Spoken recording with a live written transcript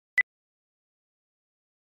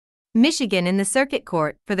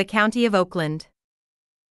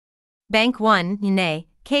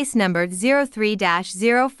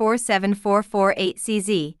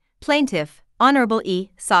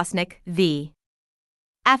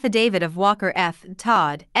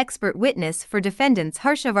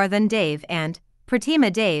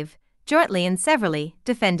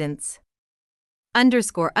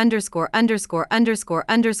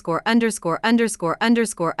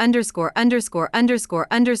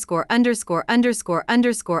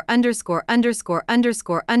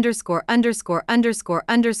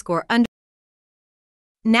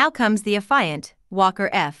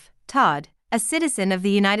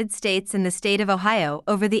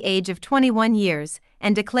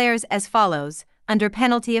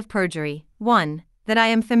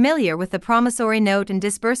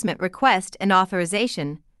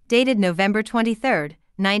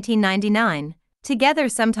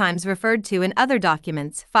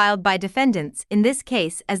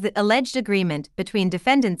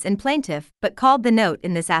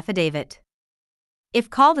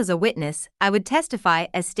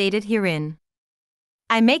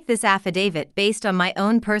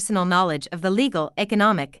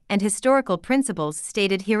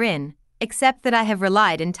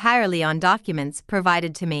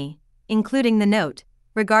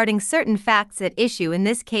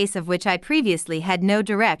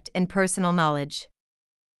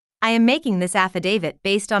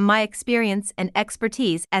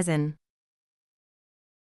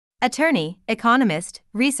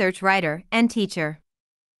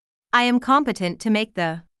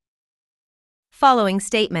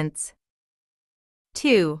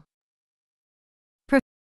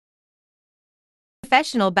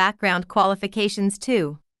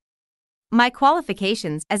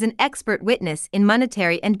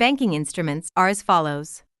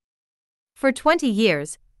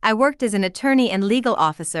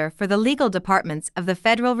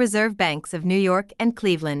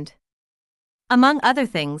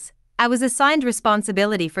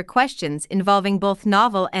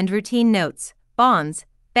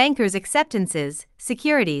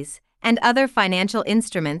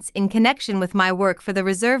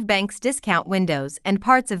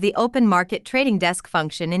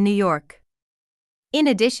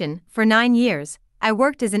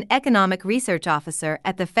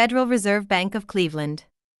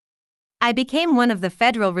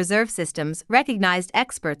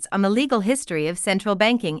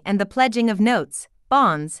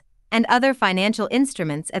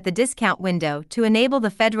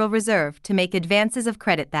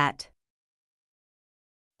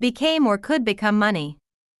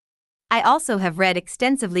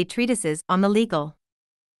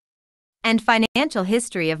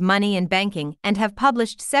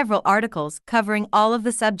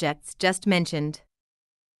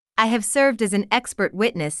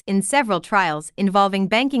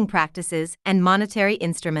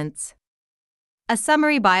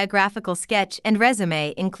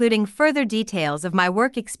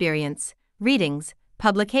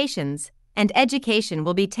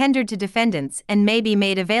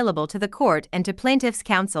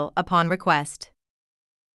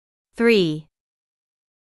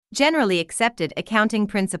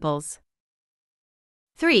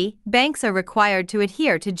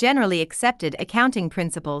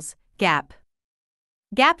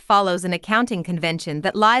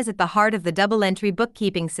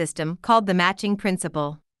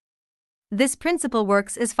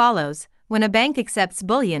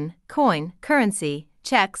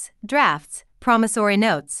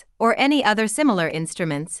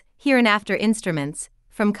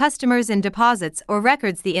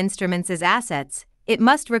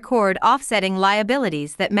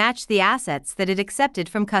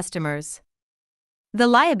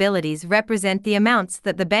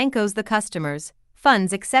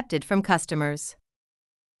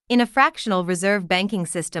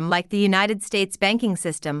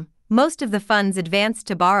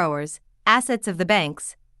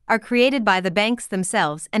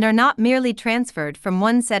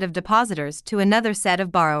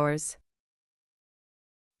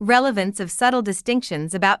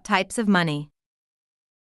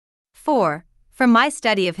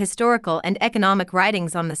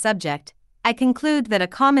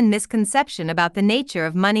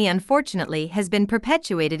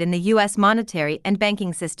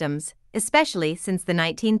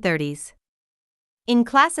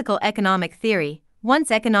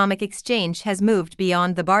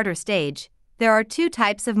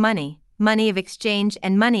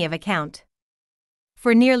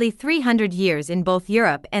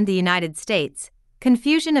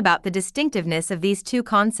confusion about the distinctiveness of these two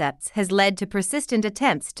concepts has led to persistent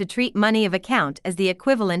attempts to treat money of account as the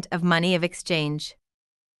equivalent of money of exchange.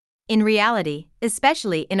 In reality,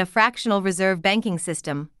 especially in a fractional reserve banking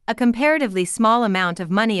system, a comparatively small amount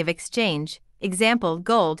of money of exchange, example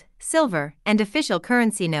gold, silver, and official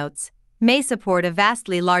currency notes, may support a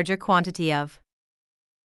vastly larger quantity of.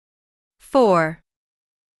 4.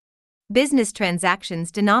 Business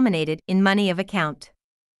transactions denominated in money of account.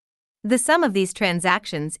 The sum of these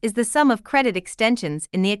transactions is the sum of credit extensions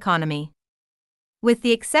in the economy. With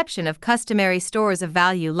the exception of customary stores of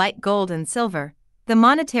value like gold and silver, the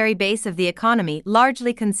monetary base of the economy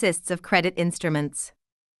largely consists of credit instruments.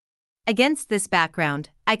 Against this background,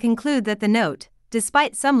 I conclude that the note,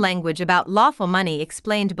 despite some language about lawful money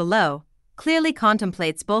explained below, clearly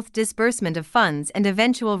contemplates both disbursement of funds and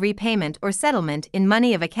eventual repayment or settlement in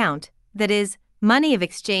money of account, that is, money of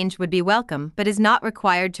exchange would be welcome but is not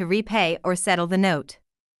required to repay or settle the note.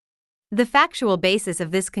 The factual basis of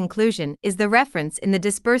this conclusion is the reference in the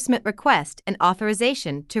disbursement request and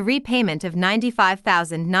authorization to repayment of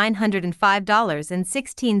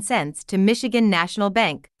 $95,905.16 to Michigan National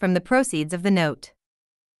Bank from the proceeds of the note.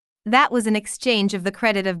 That was an exchange of the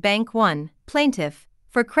credit of Bank 1, plaintiff,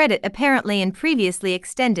 for credit apparently and previously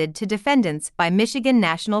extended to defendants by Michigan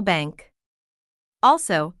National Bank.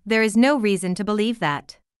 Also, there is no reason to believe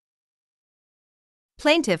that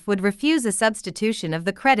plaintiff would refuse a substitution of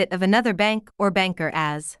the credit of another bank or banker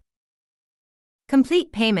as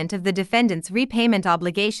complete payment of the defendant's repayment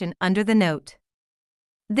obligation under the note.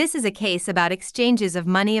 This is a case about exchanges of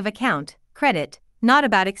money of account, credit, not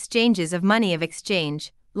about exchanges of money of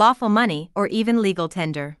exchange, lawful money, or even legal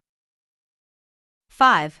tender.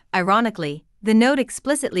 5. Ironically, the note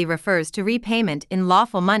explicitly refers to repayment in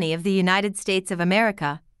lawful money of the United States of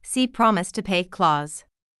America, see Promise to Pay clause.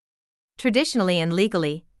 Traditionally and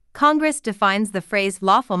legally, Congress defines the phrase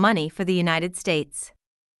lawful money for the United States.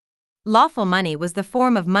 Lawful money was the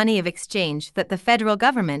form of money of exchange that the federal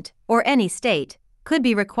government, or any state, could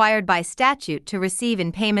be required by statute to receive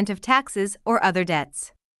in payment of taxes or other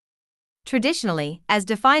debts. Traditionally, as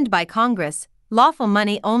defined by Congress, lawful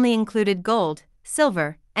money only included gold,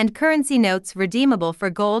 silver, and currency notes redeemable for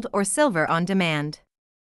gold or silver on demand.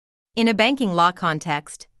 In a banking law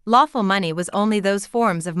context, lawful money was only those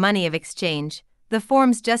forms of money of exchange, the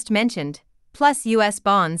forms just mentioned, plus U.S.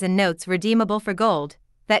 bonds and notes redeemable for gold,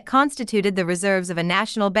 that constituted the reserves of a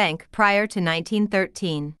national bank prior to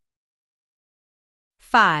 1913.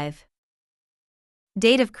 5.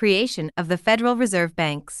 Date of creation of the Federal Reserve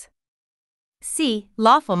Banks. C.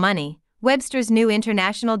 Lawful money, Webster's New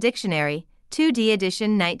International Dictionary, 2D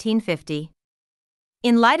edition 1950.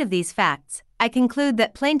 In light of these facts, I conclude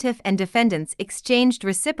that plaintiff and defendants exchanged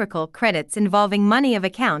reciprocal credits involving money of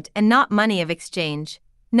account and not money of exchange.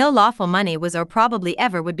 No lawful money was or probably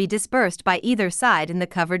ever would be disbursed by either side in the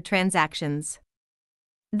covered transactions.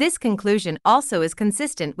 This conclusion also is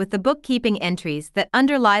consistent with the bookkeeping entries that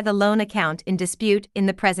underlie the loan account in dispute in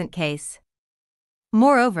the present case.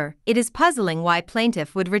 Moreover, it is puzzling why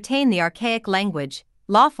plaintiff would retain the archaic language,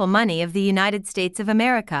 lawful money of the United States of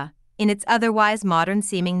America, in its otherwise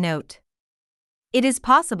modern-seeming note. It is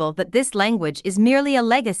possible that this language is merely a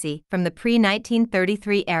legacy from the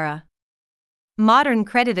pre-1933 era. Modern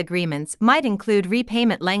credit agreements might include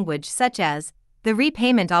repayment language such as, "The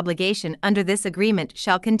repayment obligation under this agreement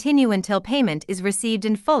shall continue until payment is received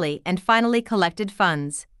in fully and finally collected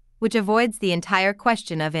funds," which avoids the entire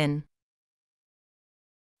question of in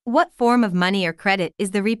what form of money or credit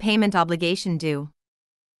is the repayment obligation due.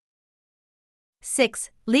 6.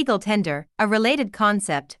 Legal tender, a related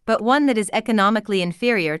concept but one that is economically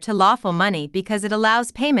inferior to lawful money because it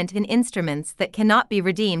allows payment in instruments that cannot be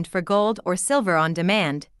redeemed for gold or silver on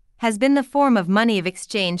demand, has been the form of money of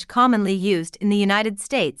exchange commonly used in the United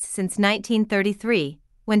States since 1933,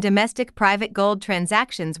 when domestic private gold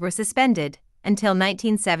transactions were suspended, until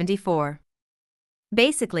 1974.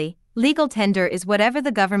 Basically, legal tender is whatever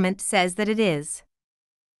the government says that it is.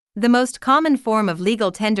 The most common form of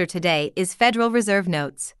legal tender today is Federal Reserve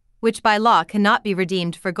notes, which by law cannot be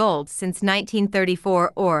redeemed for gold since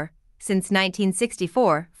 1934 or, since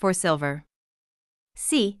 1964, for silver.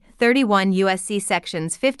 C. 31 U.S.C.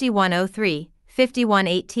 Sections 5103,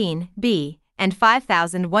 5118b, and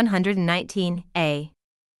 5119a.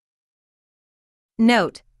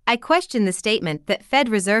 Note: I question the statement that Fed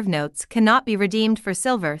Reserve notes cannot be redeemed for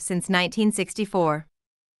silver since 1964.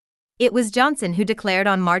 It was Johnson who declared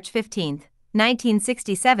on March 15,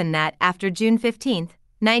 1967 that after June 15,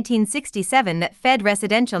 1967 that Fed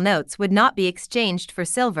residential notes would not be exchanged for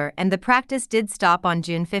silver, and the practice did stop on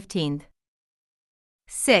June 15.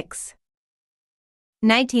 6.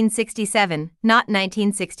 1967, not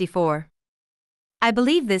 1964. I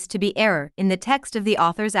believe this to be error in the text of the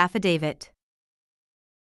author's affidavit.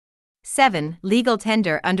 7. Legal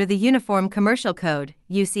tender under the Uniform Commercial Code,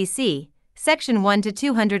 UCC, Section 1 to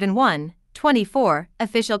 201, 24,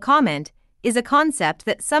 official comment, is a concept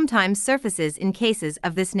that sometimes surfaces in cases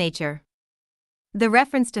of this nature. The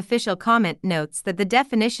referenced official comment notes that the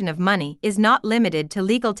definition of money is not limited to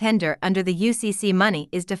legal tender under the UCC. Money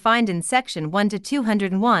is defined in Section 1 to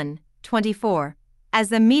 201, 24, as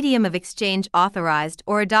the medium of exchange authorized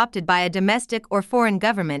or adopted by a domestic or foreign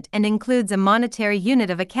government and includes a monetary unit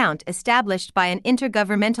of account established by an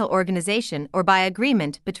intergovernmental organization or by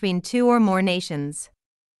agreement between two or more nations.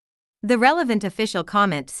 The relevant official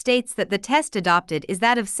comment states that the test adopted is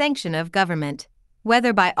that of sanction of government,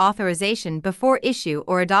 whether by authorization before issue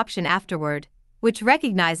or adoption afterward, which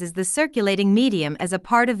recognizes the circulating medium as a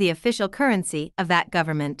part of the official currency of that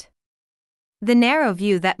government. The narrow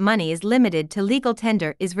view that money is limited to legal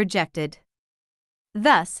tender is rejected.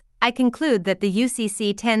 Thus, I conclude that the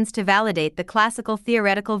UCC tends to validate the classical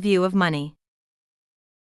theoretical view of money.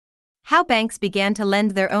 How banks began to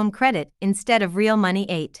lend their own credit instead of real money.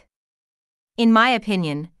 8. In my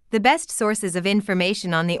opinion, the best sources of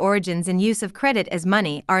information on the origins and use of credit as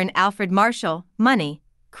money are in Alfred Marshall, Money,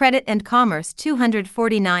 Credit and Commerce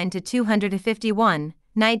 249 to 251,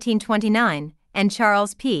 1929, and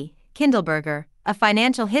Charles P. Kindleberger, A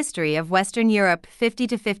Financial History of Western Europe 50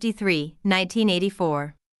 to 53,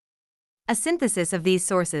 1984. A synthesis of these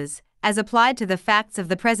sources, as applied to the facts of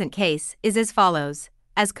the present case, is as follows.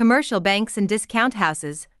 As commercial banks and discount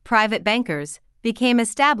houses, private bankers, became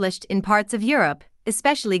established in parts of Europe,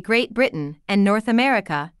 especially Great Britain and North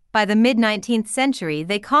America, by the mid-19th century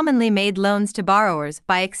they commonly made loans to borrowers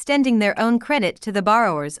by extending their own credit to the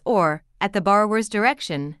borrowers or, at the borrower's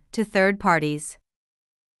direction, to third parties.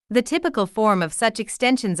 The typical form of such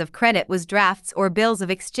extensions of credit was drafts or bills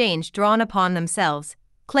of exchange drawn upon themselves,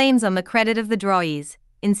 claims on the credit of the drawees,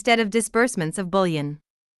 instead of disbursements of bullion.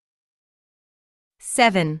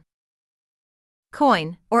 7.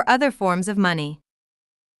 Coin, or other forms of money.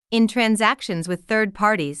 In transactions with third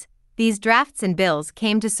parties, these drafts and bills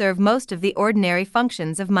came to serve most of the ordinary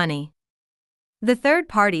functions of money. The third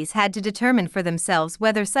parties had to determine for themselves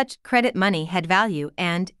whether such credit money had value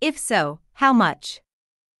and, if so, how much.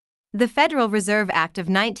 The Federal Reserve Act of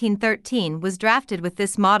 1913 was drafted with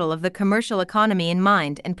this model of the commercial economy in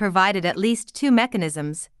mind and provided at least two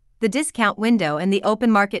mechanisms, the discount window and the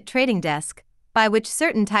open market trading desk, by which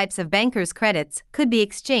certain types of bankers' credits could be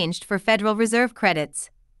exchanged for Federal Reserve credits,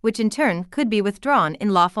 which in turn could be withdrawn in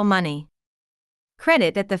lawful money.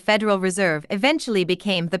 Credit at the Federal Reserve eventually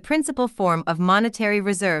became the principal form of monetary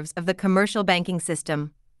reserves of the commercial banking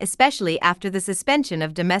system, especially after the suspension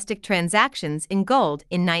of domestic transactions in gold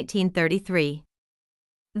in 1933.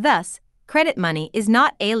 Thus, credit money is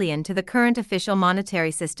not alien to the current official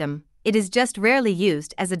monetary system, it is just rarely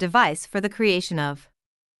used as a device for the creation of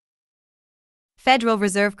Federal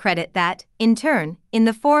Reserve credit that, in turn, in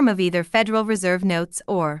the form of either Federal Reserve notes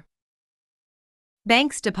or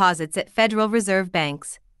banks' deposits at Federal Reserve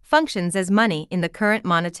banks, functions as money in the current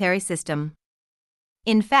monetary system.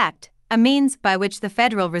 In fact, a means by which the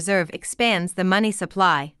Federal Reserve expands the money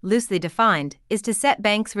supply, loosely defined, is to set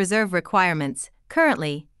banks' reserve requirements,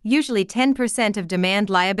 currently, usually 10% of demand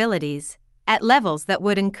liabilities, at levels that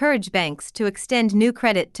would encourage banks to extend new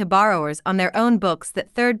credit to borrowers on their own books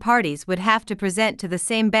that third parties would have to present to the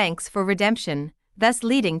same banks for redemption, thus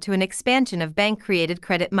leading to an expansion of bank-created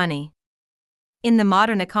credit money. In the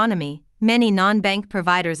modern economy, many non-bank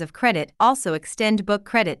providers of credit also extend book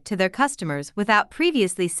credit to their customers without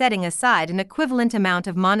previously setting aside an equivalent amount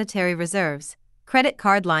of monetary reserves. Credit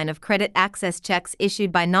card line of credit access checks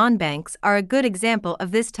issued by non-banks are a good example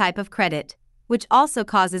of this type of credit, which also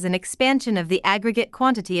causes an expansion of the aggregate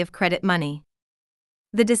quantity of credit money.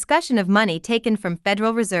 The discussion of money taken from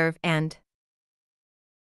Federal Reserve and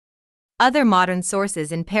other modern sources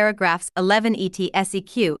in paragraphs 11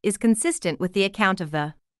 et.seq. is consistent with the account of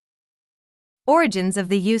the origins of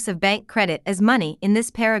the use of bank credit as money in this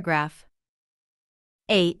paragraph.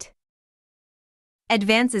 8.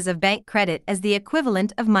 Advances of bank credit as the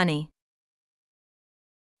equivalent of money.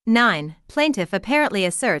 9. Plaintiff apparently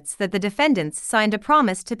asserts that the defendants signed a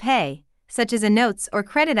promise to pay, such as a notes or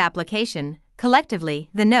credit application, collectively,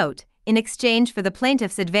 the note, in exchange for the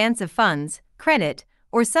plaintiff's advance of funds, credit,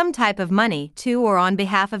 or some type of money to or on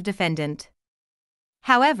behalf of defendant.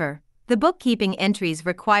 However, the bookkeeping entries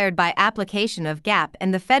required by application of GAAP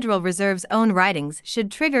and the Federal Reserve's own writings should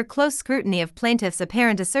trigger close scrutiny of plaintiff's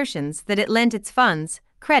apparent assertions that it lent its funds,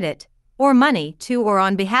 credit, or money to or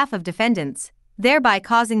on behalf of defendants. thereby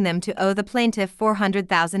causing them to owe the plaintiff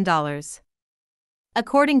 $400,000.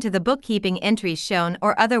 According to the bookkeeping entries shown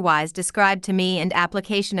or otherwise described to me and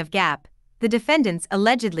application of GAAP, the defendants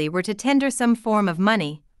allegedly were to tender some form of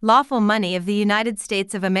money. Lawful money of the United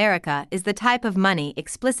States of America is the type of money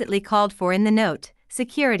explicitly called for in the note,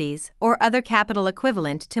 securities, or other capital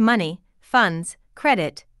equivalent to money, funds,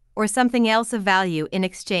 credit, or something else of value in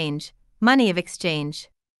exchange, money of exchange.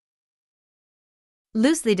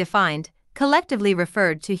 Loosely defined, collectively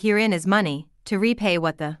referred to herein as money, to repay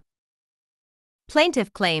what the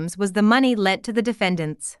plaintiff claims was the money lent to the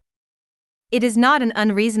defendants. It is not an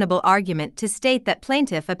unreasonable argument to state that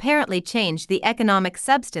plaintiff apparently changed the economic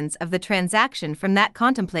substance of the transaction from that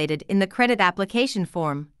contemplated in the credit application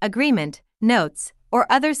form, agreement, notes, or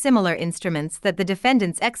other similar instruments that the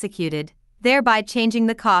defendants executed, thereby changing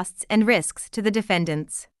the costs and risks to the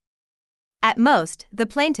defendants. At most, the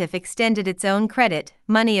plaintiff extended its own credit,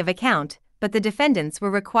 money of account, but the defendants were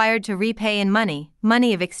required to repay in money,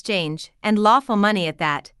 money of exchange, and lawful money at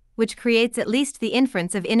that, which creates at least the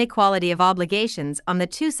inference of inequality of obligations on the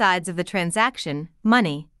two sides of the transaction.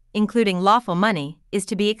 Money, including lawful money, is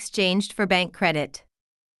to be exchanged for bank credit.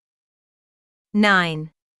 9.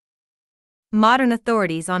 Modern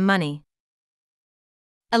authorities on money.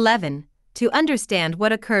 11. To understand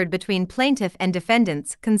what occurred between plaintiff and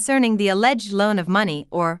defendants concerning the alleged loan of money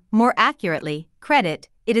or, more accurately, credit,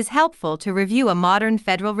 it is helpful to review a modern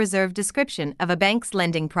Federal Reserve description of a bank's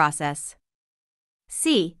lending process.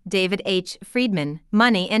 C. David H. Friedman,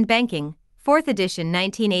 Money and Banking, 4th edition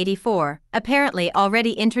 1984, apparently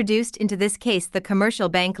already introduced into this case. The commercial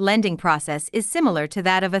bank lending process is similar to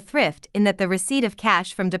that of a thrift in that the receipt of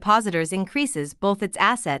cash from depositors increases both its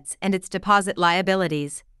assets and its deposit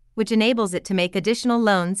liabilities, which enables it to make additional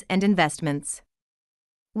loans and investments.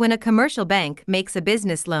 When a commercial bank makes a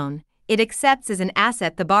business loan, it accepts as an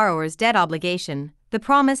asset the borrower's debt obligation, the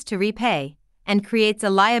promise to repay, and creates a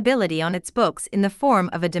liability on its books in the form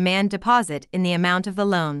of a demand deposit in the amount of the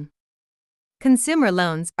loan. Consumer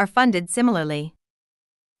loans are funded similarly.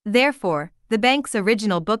 Therefore, the bank's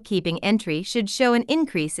original bookkeeping entry should show an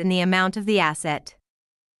increase in the amount of the asset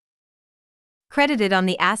credited on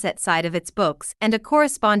the asset side of its books and a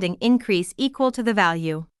corresponding increase equal to the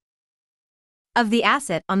value of the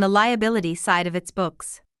asset on the liability side of its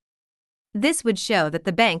books. This would show that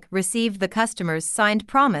the bank received the customer's signed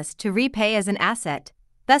promise to repay as an asset,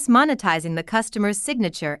 thus monetizing the customer's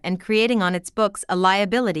signature and creating on its books a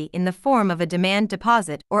liability in the form of a demand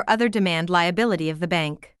deposit or other demand liability of the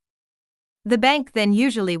bank. The bank then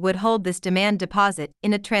usually would hold this demand deposit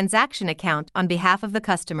in a transaction account on behalf of the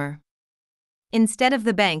customer, instead of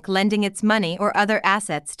the bank lending its money or other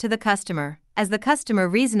assets to the customer. As the customer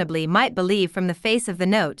reasonably might believe from the face of the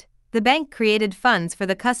note, the bank created funds for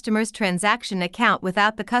the customer's transaction account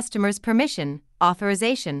without the customer's permission,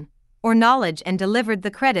 authorization, or knowledge and delivered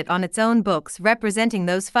the credit on its own books representing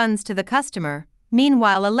those funds to the customer,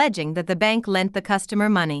 meanwhile alleging that the bank lent the customer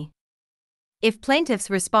money. If plaintiff's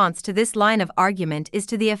response to this line of argument is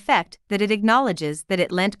to the effect that it acknowledges that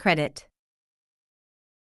it lent credit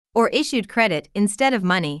or issued credit instead of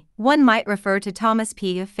money, one might refer to Thomas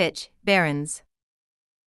P. Fitch, Barron's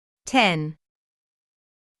 10.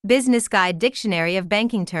 Business Guide Dictionary of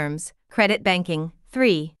Banking Terms, Credit Banking,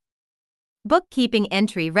 3. Bookkeeping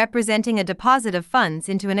entry representing a deposit of funds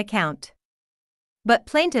into an account. But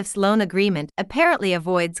plaintiff's loan agreement apparently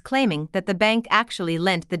avoids claiming that the bank actually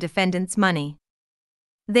lent the defendants money.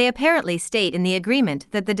 They apparently state in the agreement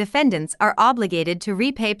that the defendants are obligated to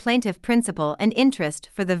repay plaintiff principal and interest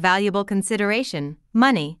for the valuable consideration,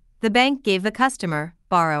 money, the bank gave the customer,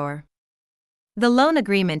 borrower. The loan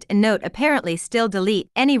agreement and note apparently still delete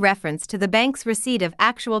any reference to the bank's receipt of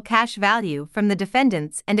actual cash value from the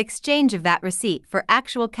defendants and exchange of that receipt for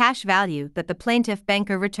actual cash value that the plaintiff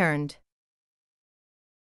banker returned.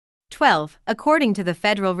 12. According to the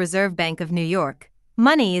Federal Reserve Bank of New York,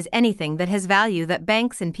 money is anything that has value that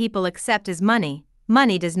banks and people accept as money.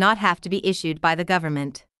 Money does not have to be issued by the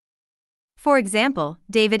government. For example,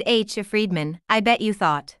 David H. Friedman, I bet you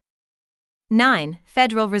thought. 9.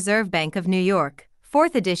 Federal Reserve Bank of New York,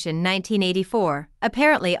 4th edition 1984,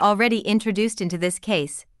 apparently already introduced into this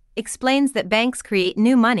case, explains that banks create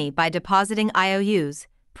new money by depositing IOUs,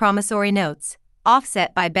 promissory notes,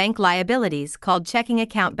 offset by bank liabilities called checking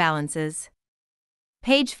account balances.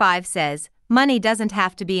 Page 5 says, money doesn't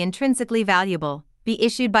have to be intrinsically valuable, be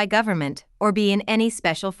issued by government, or be in any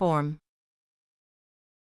special form.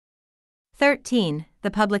 13.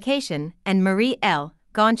 The publication, and Marie L.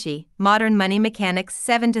 Gonchi, Modern Money Mechanics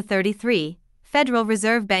 7-33, Federal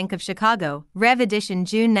Reserve Bank of Chicago, Rev. edition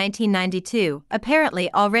June 1992,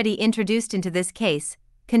 apparently already introduced into this case,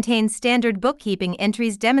 contains standard bookkeeping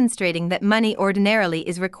entries demonstrating that money ordinarily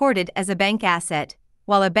is recorded as a bank asset,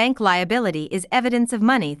 while a bank liability is evidence of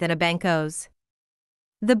money that a bank owes.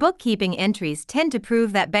 The bookkeeping entries tend to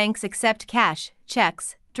prove that banks accept cash,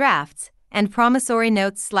 checks, drafts, and promissory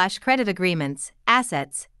notes/credit agreements,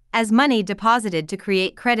 assets, as money deposited to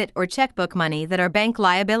create credit or checkbook money that are bank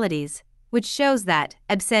liabilities, which shows that,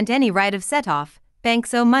 absent any right of set-off,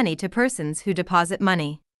 banks owe money to persons who deposit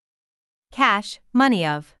money. Cash, money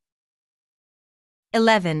of.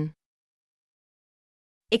 11.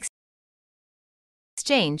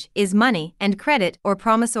 Exchange is money, and credit or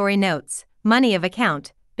promissory notes, money of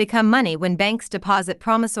account, become money when banks deposit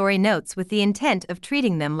promissory notes with the intent of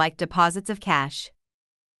treating them like deposits of cash.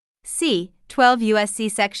 See 12 U.S.C.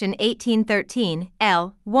 Section 1813,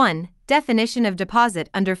 L. 1, Definition of deposit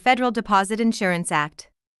under Federal Deposit Insurance Act.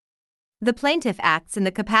 The plaintiff acts in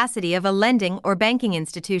the capacity of a lending or banking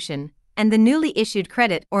institution, and the newly issued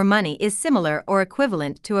credit or money is similar or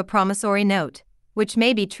equivalent to a promissory note, which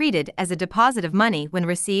may be treated as a deposit of money when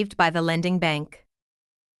received by the lending bank.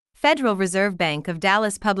 Federal Reserve Bank of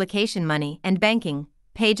Dallas Publication Money and Banking,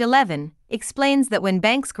 page 11, explains that when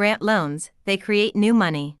banks grant loans, they create new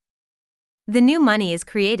money. The new money is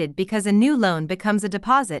created because a new loan becomes a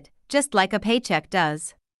deposit, just like a paycheck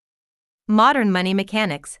does. Modern Money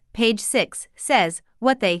Mechanics, page 6, says,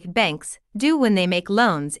 what banks do when they make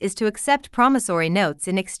loans is to accept promissory notes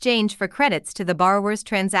in exchange for credits to the borrower's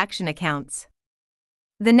transaction accounts.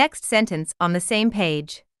 The next sentence on the same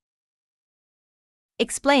page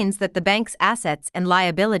explains that the bank's assets and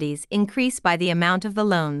liabilities increase by the amount of the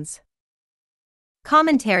loans.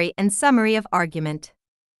 Commentary and summary of argument.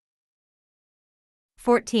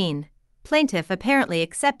 14. Plaintiff apparently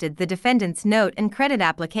accepted the defendant's note and credit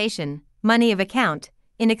application, money of account,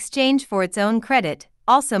 in exchange for its own credit,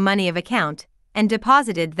 also money of account, and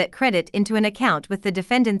deposited that credit into an account with the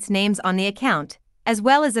defendant's names on the account, as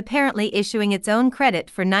well as apparently issuing its own credit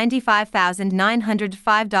for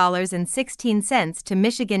 $95,905.16 to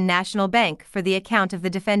Michigan National Bank for the account of the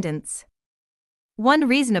defendants. One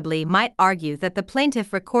reasonably might argue that the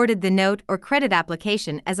plaintiff recorded the note or credit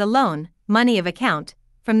application as a loan, money of account,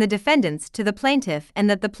 from the defendants to the plaintiff, and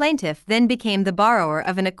that the plaintiff then became the borrower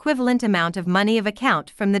of an equivalent amount of money of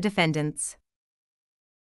account from the defendants.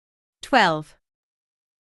 12.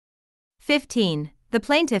 15. The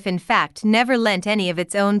plaintiff in fact never lent any of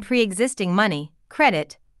its own pre-existing money,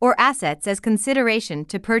 credit, or assets as consideration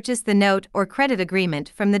to purchase the note or credit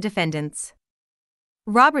agreement from the defendants.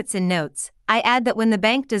 Robertson notes, I add that when the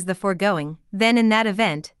bank does the foregoing, then in that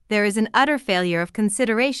event, there is an utter failure of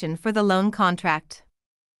consideration for the loan contract.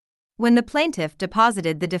 When the plaintiff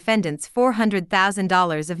deposited the defendant's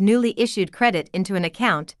 $400,000 of newly issued credit into an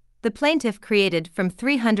account, the plaintiff created from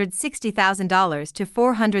 $360,000 to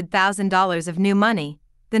 $400,000 of new money,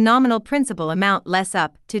 the nominal principal amount less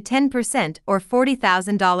up to 10% or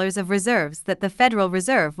 $40,000 of reserves that the Federal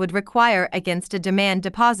Reserve would require against a demand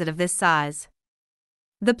deposit of this size.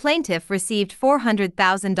 The plaintiff received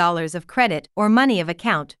 $400,000 of credit or money of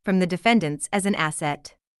account from the defendants as an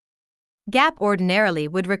asset. GAAP ordinarily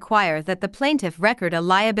would require that the plaintiff record a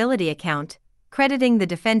liability account, crediting the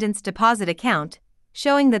defendant's deposit account,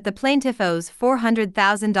 showing that the plaintiff owes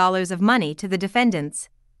 $400,000 of money to the defendants,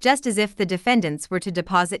 just as if the defendants were to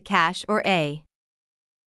deposit cash or a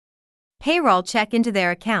payroll check into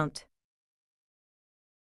their account.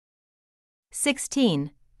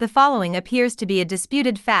 16. The following appears to be a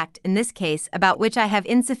disputed fact in this case about which I have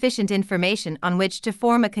insufficient information on which to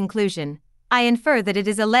form a conclusion. I infer that it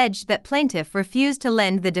is alleged that plaintiff refused to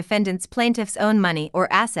lend the defendant's plaintiff's own money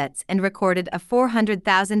or assets and recorded a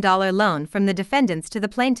 $400,000 loan from the defendants to the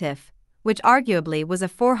plaintiff, which arguably was a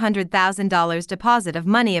 $400,000 deposit of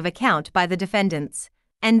money of account by the defendants,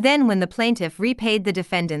 and then when the plaintiff repaid the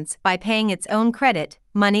defendants by paying its own credit,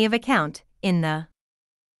 money of account, in the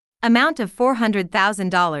amount of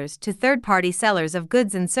 $400,000 to third-party sellers of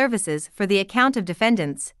goods and services for the account of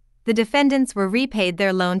defendants, the defendants were repaid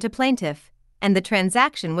their loan to plaintiff, and the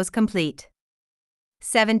transaction was complete.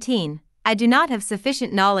 17. I do not have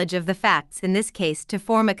sufficient knowledge of the facts in this case to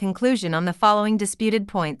form a conclusion on the following disputed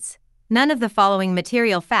points. None of the following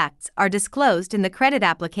material facts are disclosed in the credit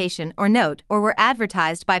application or note or were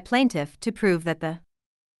advertised by plaintiff to prove that the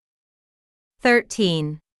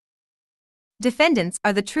 13. Defendants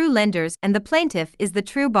are the true lenders and the plaintiff is the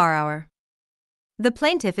true borrower. The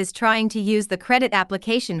plaintiff is trying to use the credit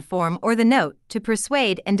application form or the note to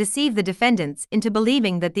persuade and deceive the defendants into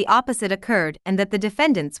believing that the opposite occurred and that the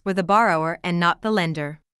defendants were the borrower and not the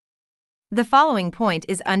lender. The following point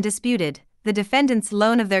is undisputed. The defendants'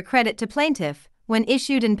 loan of their credit to plaintiff, when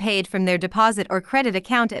issued and paid from their deposit or credit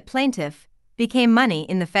account at plaintiff, became money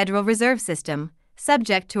in the Federal Reserve System,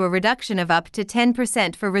 subject to a reduction of up to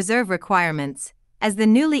 10% for reserve requirements, as the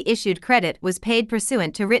newly issued credit was paid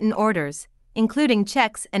pursuant to written orders, including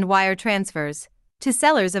checks and wire transfers, to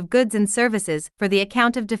sellers of goods and services for the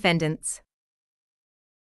account of defendants.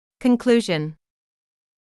 Conclusion.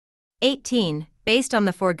 18. Based on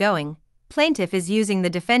the foregoing, plaintiff is using the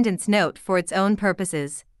defendant's note for its own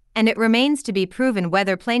purposes, and it remains to be proven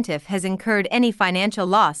whether plaintiff has incurred any financial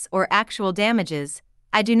loss or actual damages.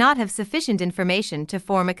 I do not have sufficient information to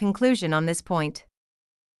form a conclusion on this point.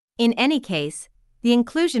 In any case, the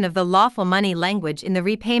inclusion of the lawful money language in the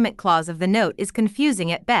repayment clause of the note is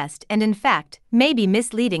confusing at best and in fact may be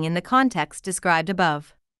misleading in the context described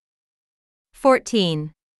above.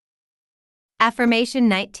 14. Affirmation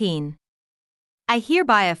 19. I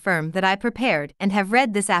hereby affirm that I prepared and have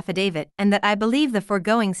read this affidavit and that I believe the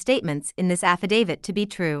foregoing statements in this affidavit to be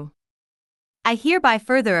true. I hereby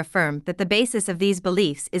further affirm that the basis of these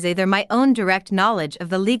beliefs is either my own direct knowledge of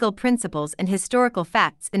the legal principles and historical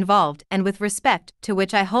facts involved and with respect to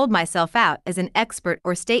which I hold myself out as an expert,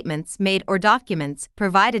 or statements made or documents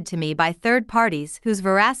provided to me by third parties whose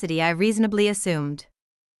veracity I reasonably assumed.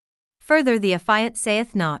 Further, the affiant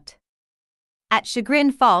saith not. At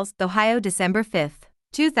Chagrin Falls, Ohio, December 5,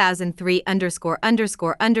 2003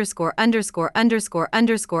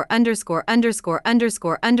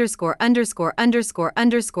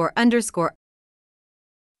 _____________________________________________________________________________________________________________________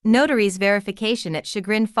 Notaries verification at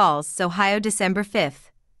Chagrin Falls, Ohio, December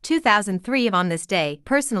 5, 2003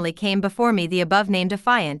 personally came before me the above-named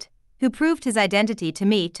affiant, who proved his identity to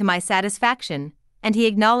me to my satisfaction, and he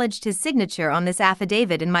acknowledged his signature on this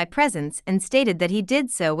affidavit in my presence and stated that he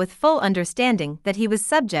did so with full understanding that he was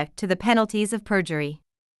subject to the penalties of perjury.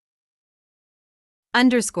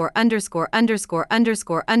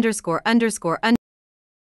 ________________________